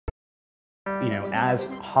As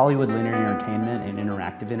Hollywood linear entertainment and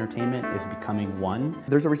interactive entertainment is becoming one,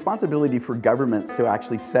 there's a responsibility for governments to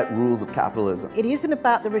actually set rules of capitalism. It isn't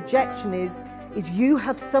about the rejection, is you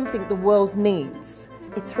have something the world needs.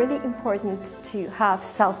 It's really important to have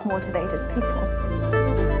self-motivated people.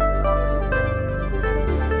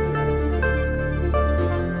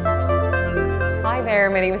 Hi there,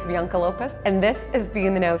 my name is Bianca Lopez, and this is Be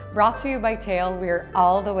in the Know, brought to you by TAIL. We're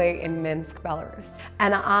all the way in Minsk, Belarus.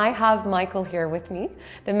 And I have Michael here with me,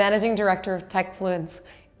 the Managing Director of Techfluence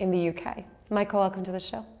in the UK. Michael, welcome to the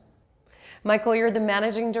show. Michael, you're the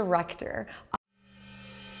Managing Director.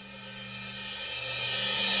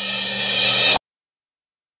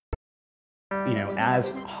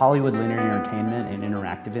 As Hollywood linear entertainment and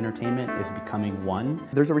interactive entertainment is becoming one,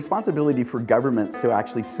 there's a responsibility for governments to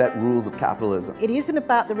actually set rules of capitalism. It isn't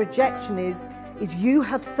about the rejection, is you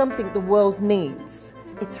have something the world needs.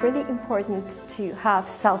 It's really important to have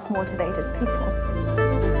self-motivated people.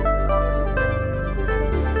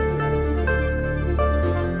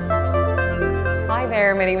 Hi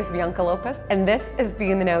there, my name is Bianca Lopez, and this is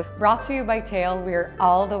Be in the Know, brought to you by TAIL. We're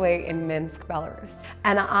all the way in Minsk, Belarus.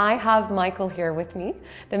 And I have Michael here with me,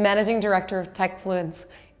 the Managing Director of Techfluence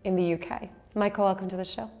in the UK. Michael, welcome to the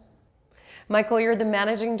show. Michael, you're the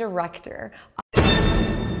Managing Director.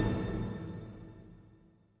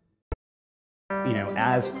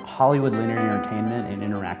 As Hollywood linear entertainment and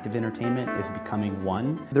interactive entertainment is becoming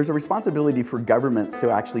one, there's a responsibility for governments to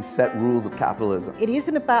actually set rules of capitalism. It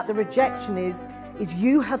isn't about the rejection, is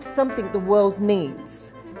you have something the world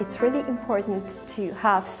needs. It's really important to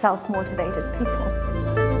have self-motivated people.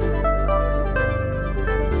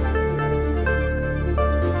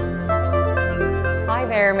 Hi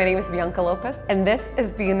there, my name is Bianca Lopez, and this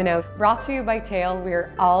is Be in the Know, brought to you by TAIL.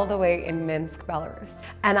 We're all the way in Minsk, Belarus.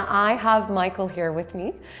 And I have Michael here with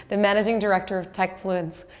me, the Managing Director of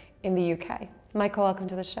Techfluence in the UK. Michael, welcome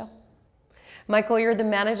to the show. Michael, you're the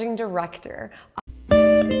Managing Director.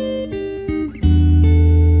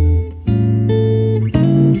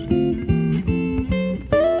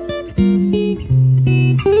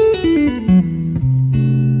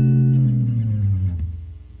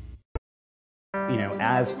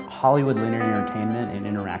 As Hollywood linear entertainment and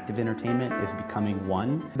interactive entertainment is becoming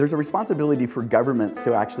one, there's a responsibility for governments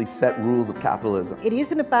to actually set rules of capitalism. It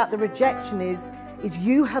isn't about the rejection, is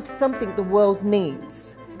you have something the world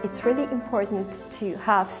needs. It's really important to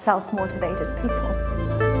have self-motivated people.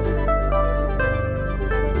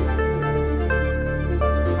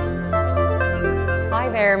 Hi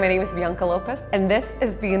there, my name is Bianca Lopez, and this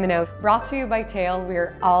is Be in the Know, brought to you by TAIL.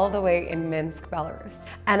 We're all the way in Minsk, Belarus.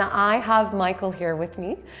 And I have Michael here with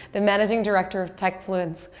me, the Managing Director of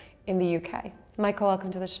Techfluence in the UK. Michael,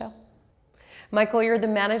 welcome to the show. Michael, you're the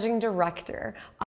Managing Director.